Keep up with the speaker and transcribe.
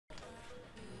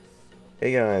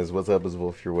Hey guys, what's up? It's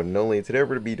Wolf here, one and only. Today we're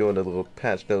going to be doing a little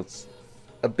patch notes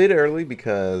a bit early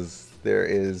because there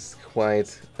is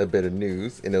quite a bit of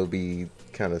news, and it'll be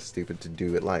kind of stupid to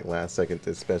do it like last second,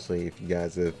 especially if you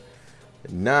guys have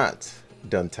not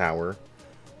done Tower.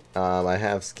 I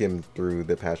have skimmed through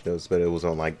the patch notes, but it was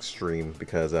on like stream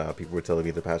because people were telling me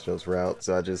the patch notes were out,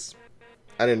 so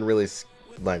I didn't really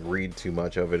like read too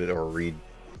much of it or read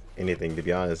anything, to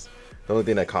be honest. The only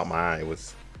thing that caught my eye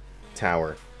was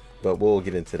Tower, but we'll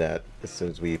get into that as soon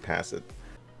as we pass it.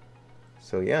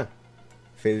 So yeah,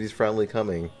 Infinity's finally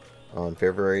coming on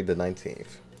February the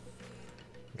 19th.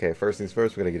 Okay, first things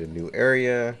first, we're gonna get a new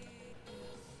area.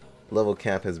 Level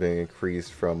cap has been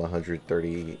increased from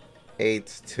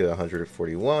 138 to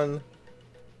 141.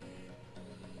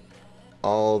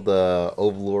 All the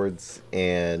overlords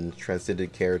and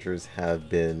transcended characters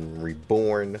have been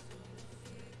reborn,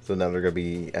 so now they're gonna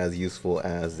be as useful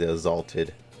as the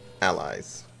exalted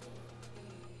allies.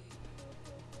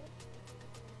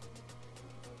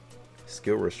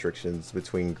 Skill restrictions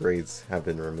between grades have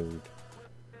been removed.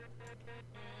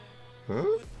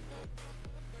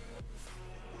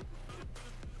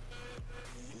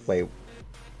 Wait,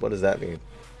 what does that mean?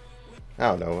 I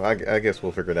don't know. I guess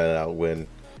we'll figure that out when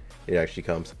it actually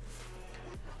comes.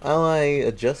 Ally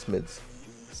adjustments.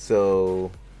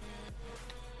 So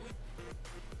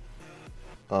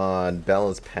on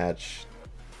balance patch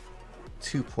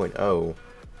 2.0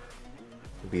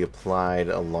 will be applied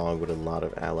along with a lot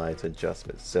of allies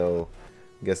adjustments. So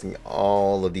I'm guessing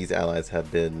all of these allies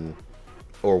have been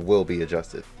or will be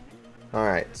adjusted.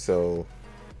 Alright, so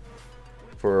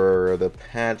for the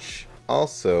patch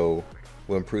also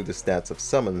will improve the stats of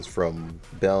summons from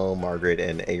Belle, Margaret,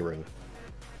 and Aaron,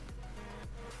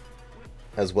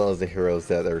 as well as the heroes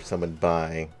that are summoned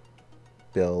by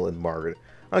Belle and Margaret.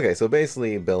 Okay, so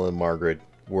basically Belle and Margaret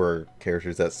were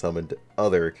characters that summoned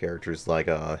other characters like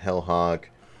Hellhawk,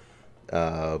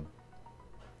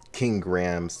 King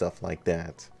Graham, stuff like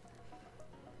that.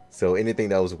 So anything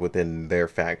that was within their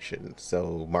faction.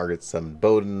 So Margaret summoned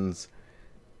Bodens,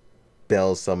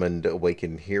 Belle summoned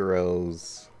Awakened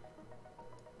Heroes.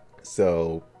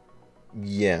 So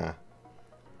yeah,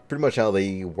 pretty much how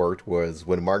they worked was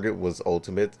when Margaret was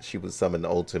ultimate, she would summon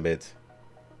ultimate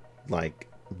like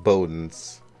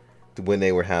Bodens when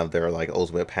they would have their like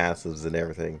ultimate passives and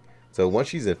everything. So once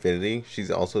she's Infinity,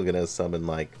 she's also gonna summon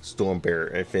like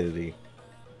Stormbearer Infinity.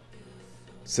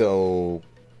 So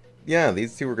yeah,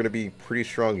 these two are gonna be pretty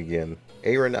strong again.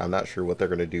 Aaron, I'm not sure what they're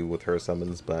gonna do with her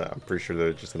summons, but I'm pretty sure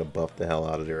they're just gonna buff the hell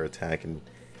out of their attack and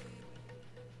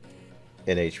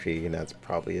HP, and that's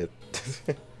probably it.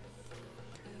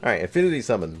 Alright, Infinity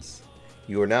summons.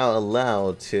 You are now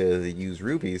allowed to use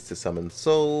rubies to summon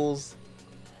souls,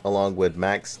 along with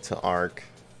max to arc,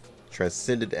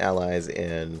 transcended allies,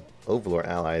 and overlord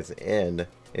allies, and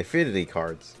infinity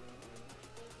cards.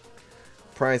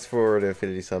 Price for the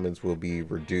infinity summons will be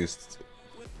reduced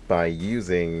by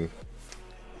using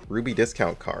ruby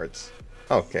discount cards.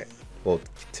 Okay, well,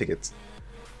 tickets.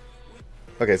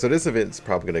 Okay, so this event's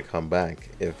probably going to come back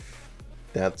if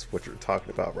that's what you're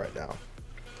talking about right now.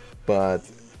 But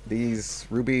these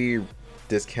ruby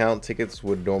discount tickets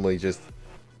would normally just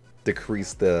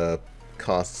decrease the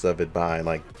costs of it by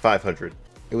like 500.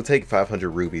 It would take 500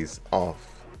 rubies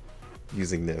off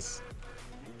using this.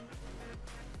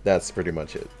 That's pretty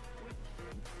much it.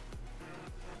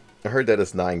 I heard that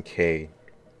it's 9k.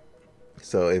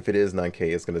 So if it is 9k,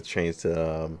 it's going to change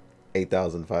to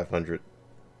 8,500.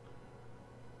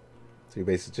 So you're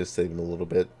basically just saving a little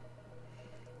bit.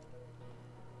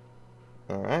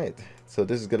 Alright, so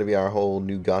this is going to be our whole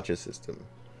new gacha system,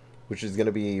 which is going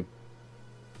to be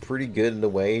pretty good in a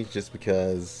way, just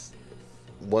because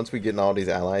once we get in all these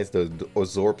allies, the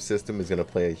Absorb system is going to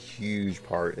play a huge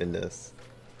part in this.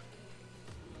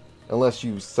 Unless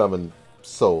you summon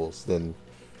souls, then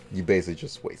you basically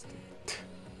just waste it.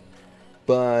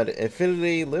 But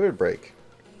Infinity Limit Break.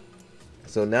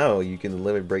 So now you can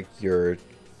limit break your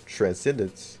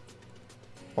Transcendence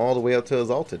all the way up to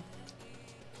Exalted.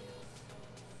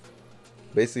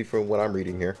 Basically from what I'm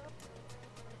reading here.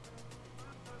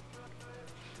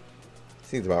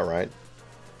 Seems about right.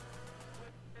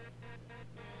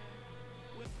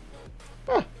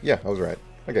 Ah, yeah, I was right.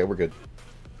 Okay, we're good.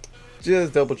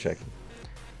 Just double checking.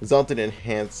 Exalted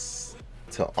enhance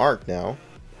to arc now.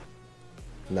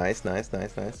 Nice, nice,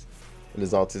 nice, nice. And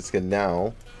Exalted can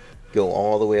now go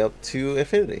all the way up to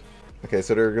Infinity. Okay,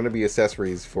 so there are going to be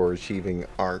accessories for achieving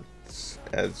arcs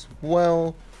as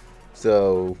well.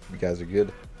 So you guys are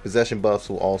good. Possession buffs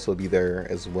will also be there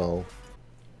as well.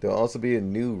 There'll also be a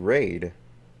new raid.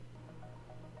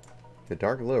 The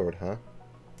Dark Lord, huh?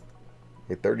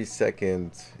 A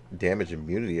 30-second damage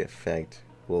immunity effect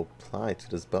will apply to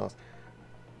this boss.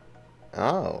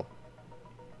 Oh.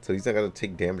 So he's not going to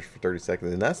take damage for 30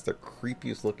 seconds. And that's the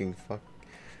creepiest looking fuck.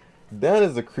 That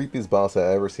is the creepiest boss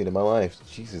I've ever seen in my life.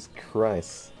 Jesus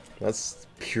Christ. That's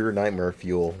pure nightmare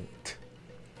fuel.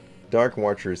 Dark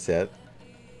Watcher set.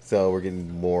 So we're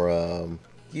getting more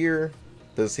gear.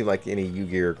 Doesn't seem like any U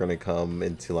gear are going to come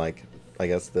into, like, I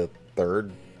guess the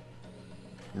third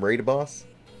raid boss.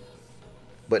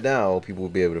 But now people will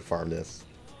be able to farm this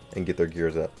and get their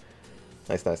gears up.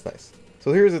 Nice, nice, nice.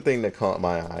 So here's the thing that caught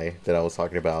my eye that I was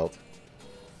talking about.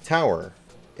 Tower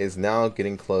is now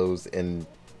getting closed and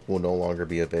will no longer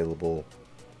be available.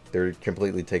 They're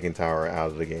completely taking Tower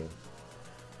out of the game.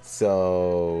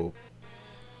 So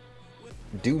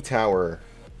do Tower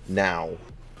now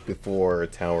before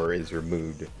Tower is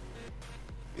removed.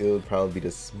 It would probably be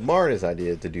the smartest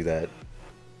idea to do that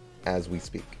as we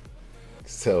speak.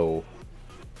 So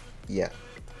yeah.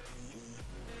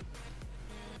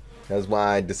 That's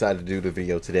why I decided to do the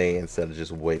video today instead of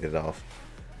just wait it off.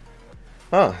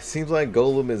 Huh, seems like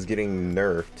Golem is getting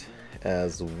nerfed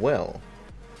as well.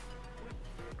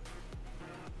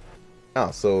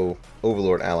 Oh, so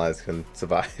Overlord allies can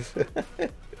survive.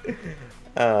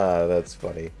 Ah, that's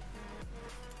funny.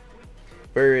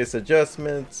 Various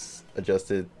adjustments.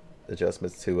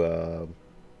 Adjustments to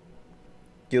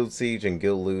Guild Siege and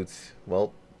Guild Loot.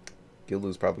 Well, Guild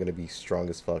Loot's probably going to be strong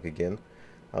as fuck again.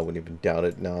 I wouldn't even doubt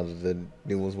it now that the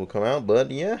new ones will come out,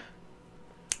 but yeah.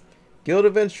 Guild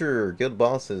Adventure, Guild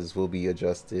Bosses will be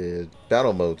adjusted.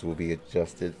 Battle Modes will be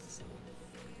adjusted.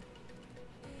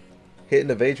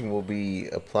 Hidden Evasion will be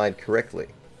applied correctly.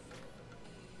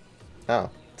 Oh.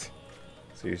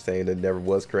 So you're saying it never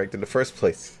was correct in the first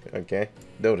place. Okay.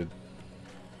 Noted.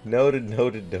 Noted,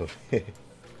 noted, noted.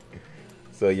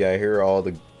 So yeah, here all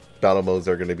the battle modes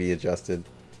are going to be adjusted.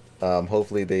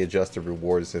 Hopefully they adjust the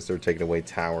rewards since they're taking away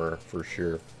Tower for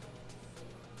sure.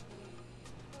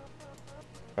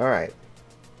 Alright.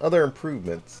 Other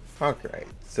improvements. Alright,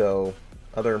 so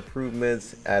other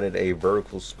improvements added a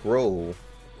vertical scroll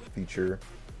feature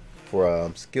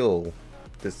for skill.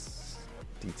 This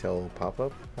detail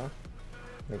pop-up, huh?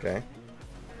 Okay.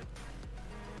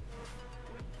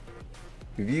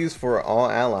 Reviews for all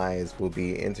allies will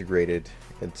be integrated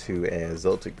into an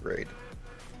Exalted grade.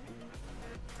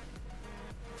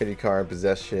 Affinity card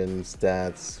possession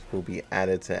stats will be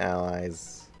added to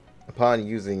allies upon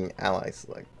using ally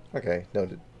select. Okay,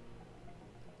 noted.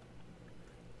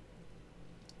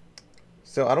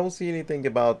 So I don't see anything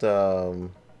about the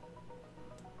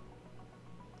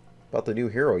new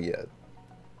hero yet.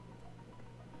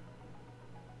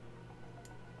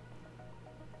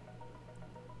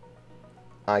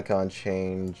 Icon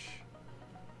change.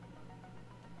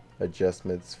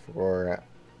 Adjustments for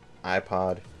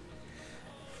iPod.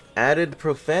 Added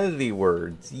profanity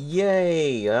words.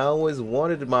 Yay! I always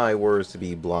wanted my words to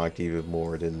be blocked even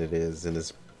more than it is in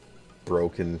this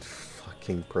broken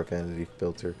fucking profanity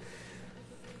filter.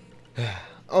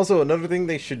 Also, another thing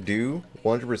they should do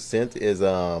 100% is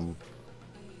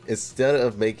instead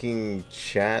of making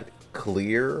chat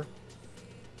clear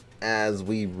as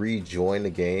we rejoin the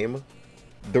game,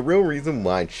 the real reason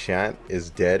why chat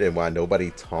is dead and why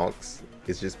nobody talks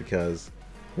is just because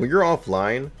when you're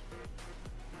offline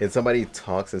and somebody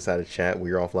talks inside a chat when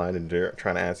you're offline and they're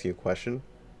trying to ask you a question,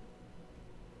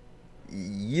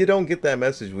 you don't get that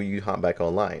message when you hop back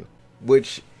online,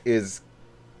 which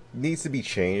needs to be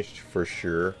changed for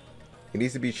sure. It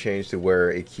needs to be changed to where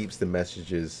it keeps the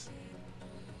messages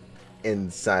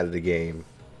inside of the game,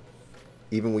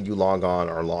 even when you log on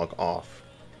or log off.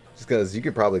 Just because you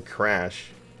could probably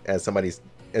crash as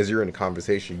you're in a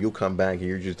conversation, you'll come back and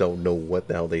you just don't know what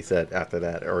the hell they said after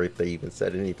that, or if they even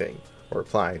said anything or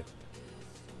replied.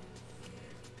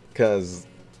 Because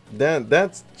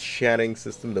that's chatting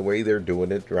system, the way they're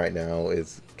doing it right now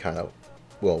is kind of,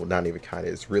 well, not even kind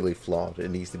of, it's really flawed. It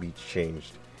needs to be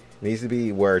changed. It needs to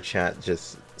be where chat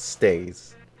just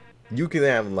stays. You can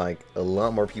have like a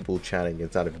lot more people chatting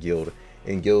inside of guild,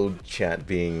 and guild chat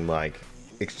being like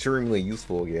extremely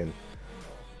useful again,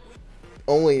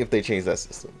 only if they change that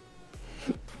system.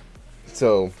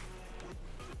 So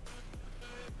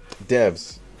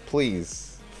devs,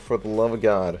 please, for the love of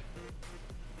God,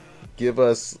 give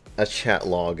us a chat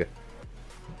log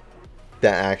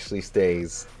that actually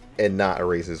stays and not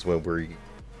erases when we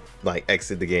like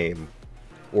exit the game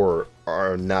or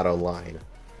are not online.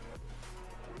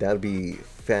 That'd be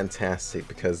fantastic,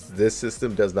 because this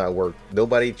system does not work.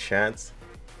 Nobody chats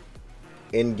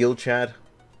in guild chat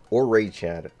or raid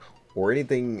chat or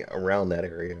anything around that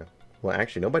area. Well,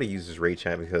 actually, nobody uses raid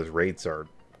chat because raids are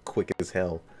quick as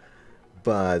hell.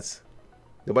 But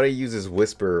Nobody uses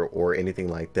Whisper or anything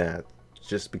like that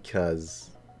just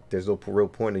because there's no real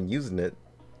point in using it,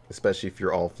 especially if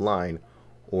you're offline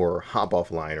or hop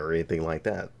offline or anything like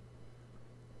that.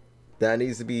 That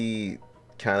needs to be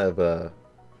kind of a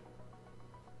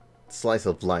slice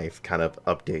of life kind of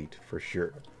update for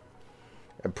sure.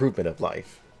 Improvement of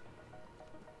life.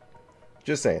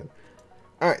 Just saying.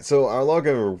 Alright, so our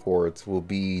login rewards will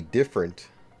be different.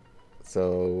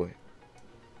 So,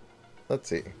 let's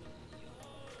see.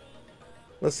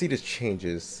 Let's see the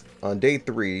changes. On day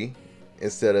 3,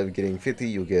 instead of getting 50,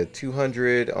 you'll get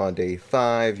 200. On day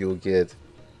 5, you'll get,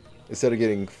 instead of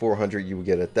getting 400, you will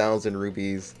get 1,000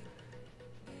 rupees.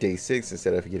 Day 6,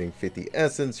 instead of getting 50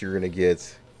 essence, you're going to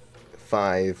get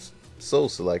 5 soul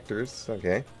selectors.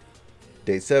 Okay.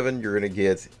 Day 7, you're going to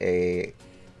get a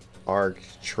Arc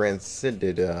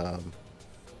Transcended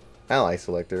ally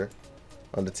selector.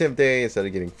 On the 10th day, instead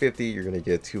of getting 50, you're going to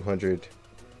get 200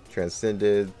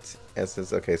 Transcended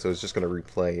essence. Okay, so it's just going to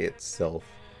replay itself.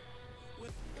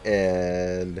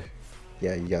 And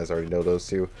yeah, you guys already know those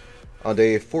two. On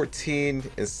day 14,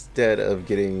 instead of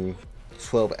getting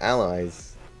 12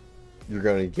 allies, you're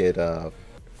going to get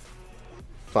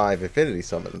 5 infinity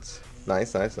summons.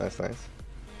 Nice, nice, nice, nice.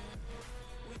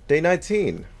 Day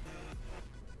 19.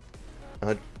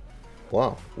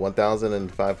 Wow,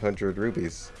 1,500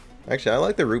 rupees. Actually, I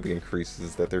like the rupee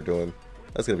increases that they're doing.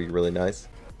 That's going to be really nice.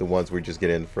 The ones we just get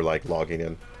in for like logging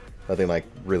in. Nothing like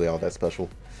really all that special.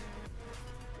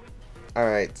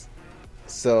 Alright,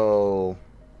 so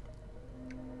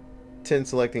 10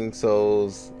 selecting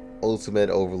souls, ultimate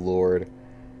overlord.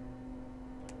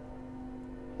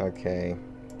 Okay,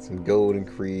 some gold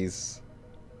increase.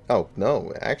 Oh,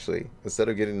 no, actually, instead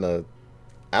of getting the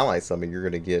ally summon, you're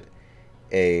going to get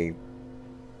a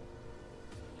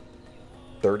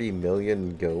 30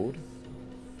 million gold.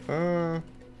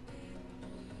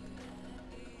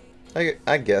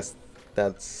 I guess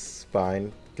that's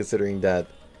fine, considering that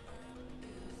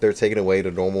they're taking away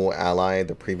the normal ally,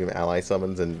 the premium ally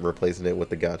summons, and replacing it with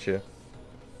the gacha.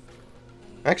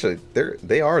 Actually,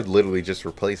 they are literally just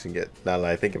replacing it, now that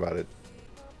I think about it.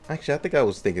 Actually, I think I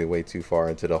was thinking way too far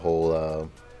into the whole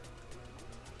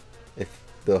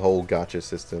gacha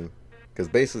system, because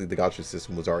basically the gacha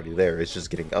system was already there. It's just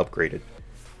getting upgraded.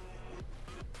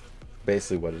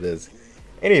 Basically what it is.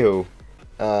 Anywho,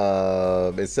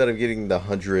 instead of getting the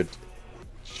 100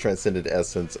 Transcended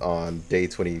Essence on day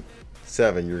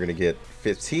 27, you're gonna get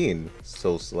 15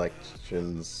 soul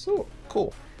selections. So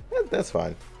cool. That's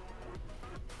fine.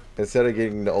 Instead of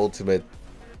getting the ultimate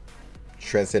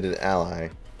Transcended Ally,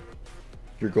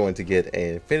 you're going to get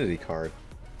an Infinity card.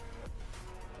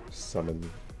 Summon.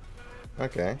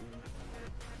 Okay.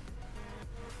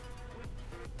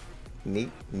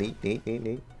 Neat, neat, neat, neat,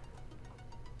 neat.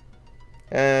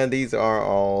 And these are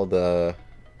all the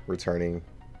returning.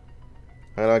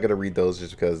 I'm not gonna read those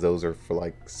just because those are for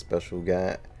like special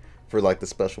for like the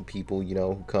special people, you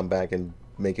know, who come back and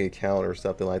make an account or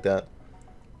something like that.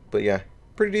 But yeah,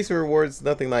 pretty decent rewards.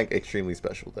 Nothing like extremely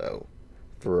special though,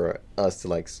 for us to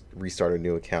like restart a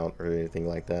new account or anything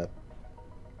like that.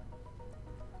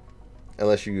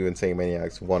 Unless you insane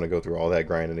maniacs want to go through all that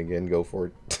grinding again, go for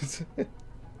it.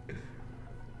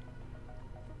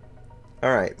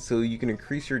 Alright, so you can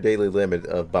increase your daily limit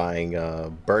of buying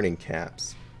burning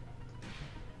caps.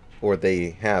 Or they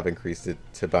have increased it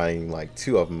to buying like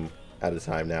 2 of them at a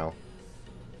time now.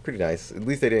 Pretty nice. At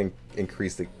least they didn't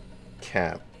increase the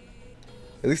cap.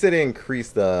 At least they didn't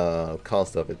increase the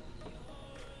cost of it.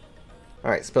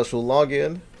 Alright, special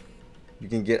login. You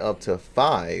can get up to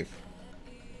 5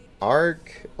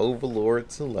 Arc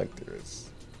Overlord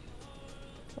selectors.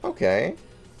 Okay.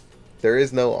 There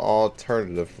is no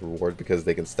alternative reward because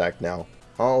they can stack now.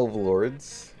 All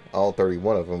overlords, all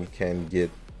 31 of them, can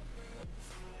get...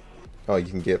 Oh, you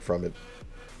can get from it.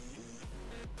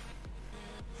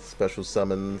 Special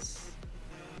summons.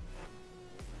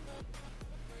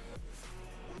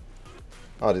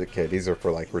 Oh, okay, these are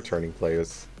for like returning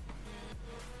players.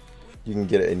 You can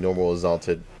get a normal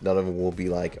exalted. None of them will be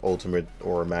like ultimate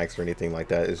or max or anything like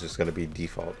that. It's just going to be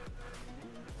default.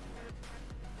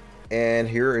 And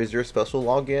here is your special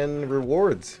login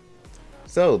rewards.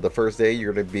 So the first day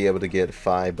you're going to be able to get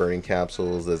 5 burning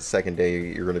capsules. The second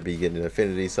day you're going to be getting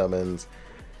infinity summons.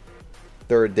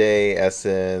 Third day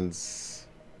essence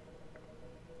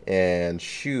and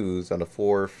shoes on the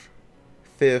 4th.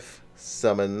 5th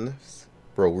summons,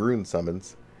 rune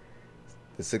summons.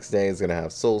 The 6th day is going to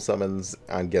have soul summons.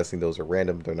 I'm guessing those are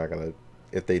random. They're not going to,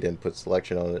 if they didn't put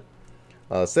selection on it.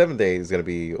 7th day is going to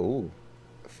be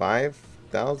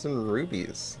 5,000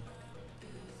 rubies.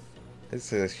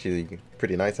 It's actually a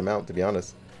pretty nice amount, to be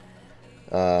honest.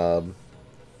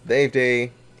 The 8th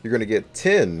day, you're going to get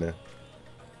 10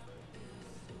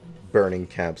 burning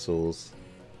capsules,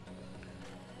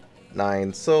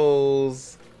 9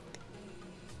 souls.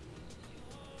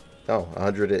 Oh,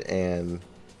 100 and...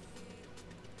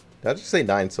 Did I just say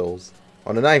 9 souls?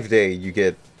 On the 9th day, you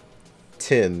get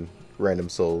 10 random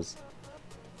souls.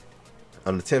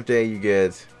 On the 10th day, you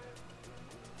get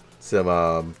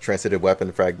some transcended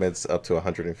weapon fragments up to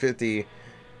 150.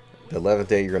 The 11th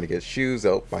day, you're going to get shoes.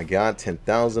 Oh my god,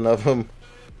 10,000 of them.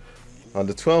 On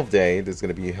the 12th day, this is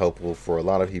going to be helpful for a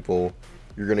lot of people.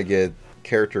 You're going to get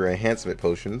character enhancement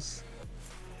potions.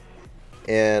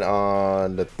 And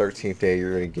on the 13th day,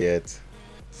 you're going to get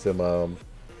some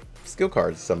skill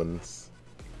card summons.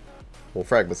 Well,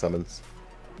 fragment summons.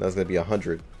 That's going to be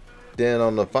 100. Then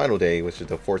on the final day, which is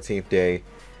the 14th day,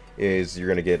 is you're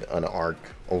going to get an Arc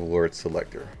Overlord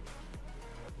Selector.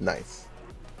 Nice.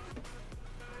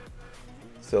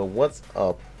 So what's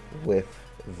up with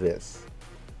this?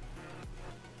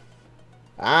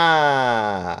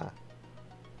 Ah!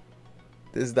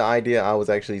 This is the idea I was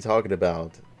actually talking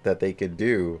about that they could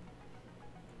do.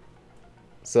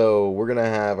 So we're gonna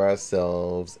have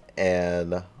ourselves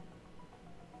an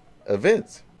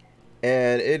event,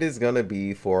 and it is gonna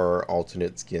be for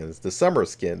alternate skins, the summer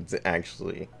skins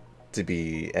actually, to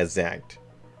be exact.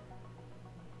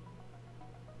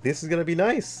 This is gonna be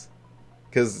nice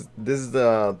because this is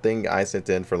the thing I sent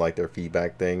in for like their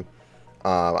feedback thing.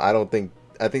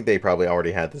 I think they probably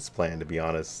already had this plan, to be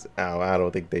honest. I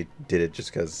don't think they did it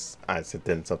just because I sent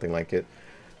in something like it.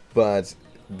 But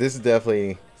this is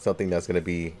definitely something that's going to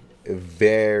be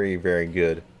very, very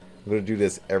good. I'm going to do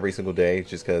this every single day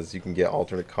just because you can get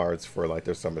alternate cards for like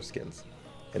their summer skins.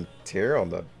 And Tear on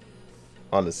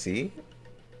the Sea?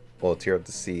 Well, Tear of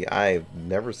the Sea. I've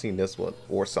never seen this one.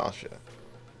 Or Sasha.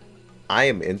 I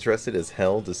am interested as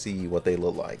hell to see what they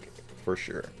look like. For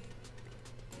sure.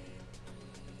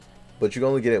 But you can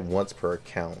only get it once per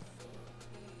account.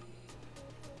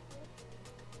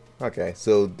 Okay,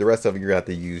 so the rest of it you're gonna have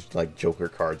to use like Joker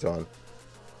cards on.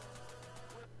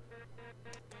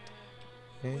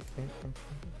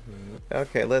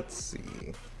 Okay, let's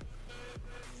see.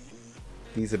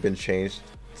 These have been changed,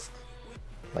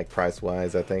 like price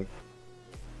wise, I think.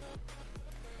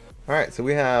 Alright, so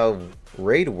we have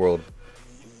Raid World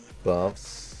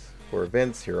buffs for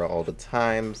events. Here are all the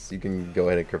times. You can go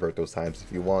ahead and convert those times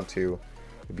if you want to.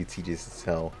 It'd be tedious as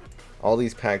hell. All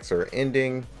these packs are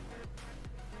ending.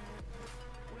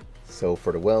 So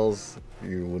for the wells,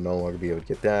 you will no longer be able to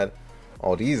get that.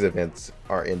 All these events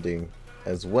are ending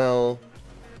as well.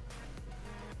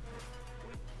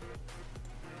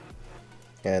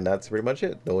 And that's pretty much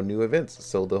it. No new events.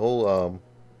 So the whole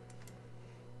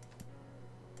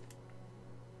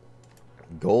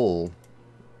goal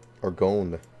or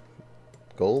goal?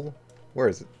 Where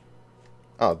is it?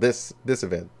 Oh, this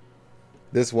event.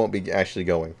 This won't be actually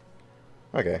going.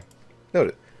 Okay.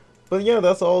 Noted. But yeah,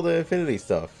 that's all the Infinity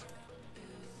stuff.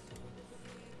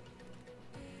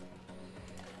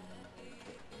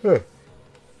 Huh.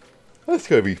 That's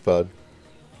gonna be fun.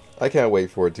 I can't wait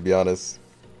for it, to be honest.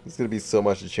 There's gonna be so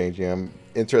much changing. I'm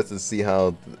interested to see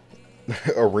how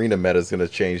arena meta is gonna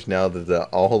change now that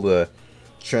all the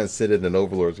Transcendent and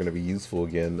Overlord is gonna be useful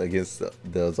again against the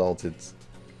Exalteds.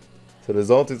 So the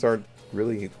Exalteds aren't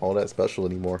really all that special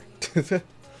anymore.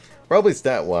 Probably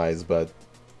stat wise, but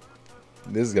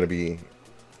this is gonna be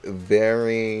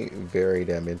very, very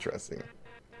damn interesting.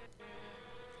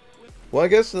 Well, I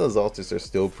guess the Exalteds are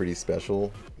still pretty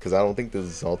special because I don't think the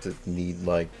Exalteds need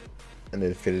like an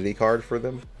Infinity card for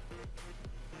them.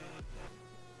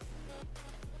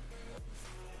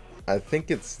 I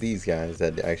think it's these guys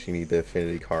that actually need the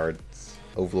Infinity cards,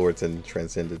 Overlords and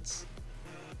Transcendents.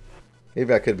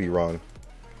 Maybe I could be wrong.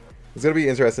 It's going to be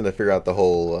interesting to figure out the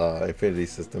whole Infinity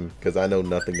system because I know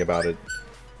nothing about it.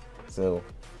 So,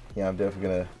 yeah, I'm definitely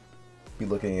going to be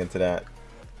looking into that.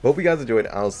 Hope you guys enjoyed.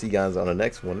 I'll see you guys on the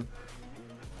next one.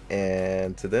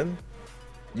 And to then,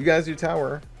 you guys do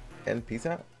tower, and peace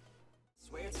out.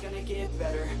 Swear it's gonna get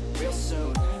better real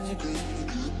soon.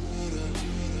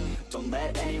 Don't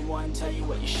let anyone tell you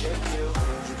what you should do.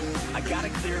 I got a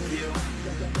clear view.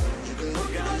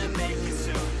 We're gonna make it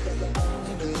soon.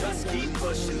 Just keep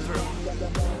pushing through.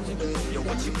 You're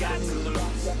what you got to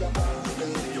lose.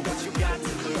 You're what you got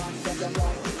to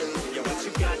lose. You're what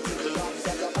you got to lose.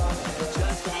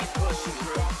 Just keep pushing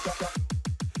through.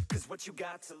 'Cause what you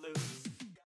got to lose.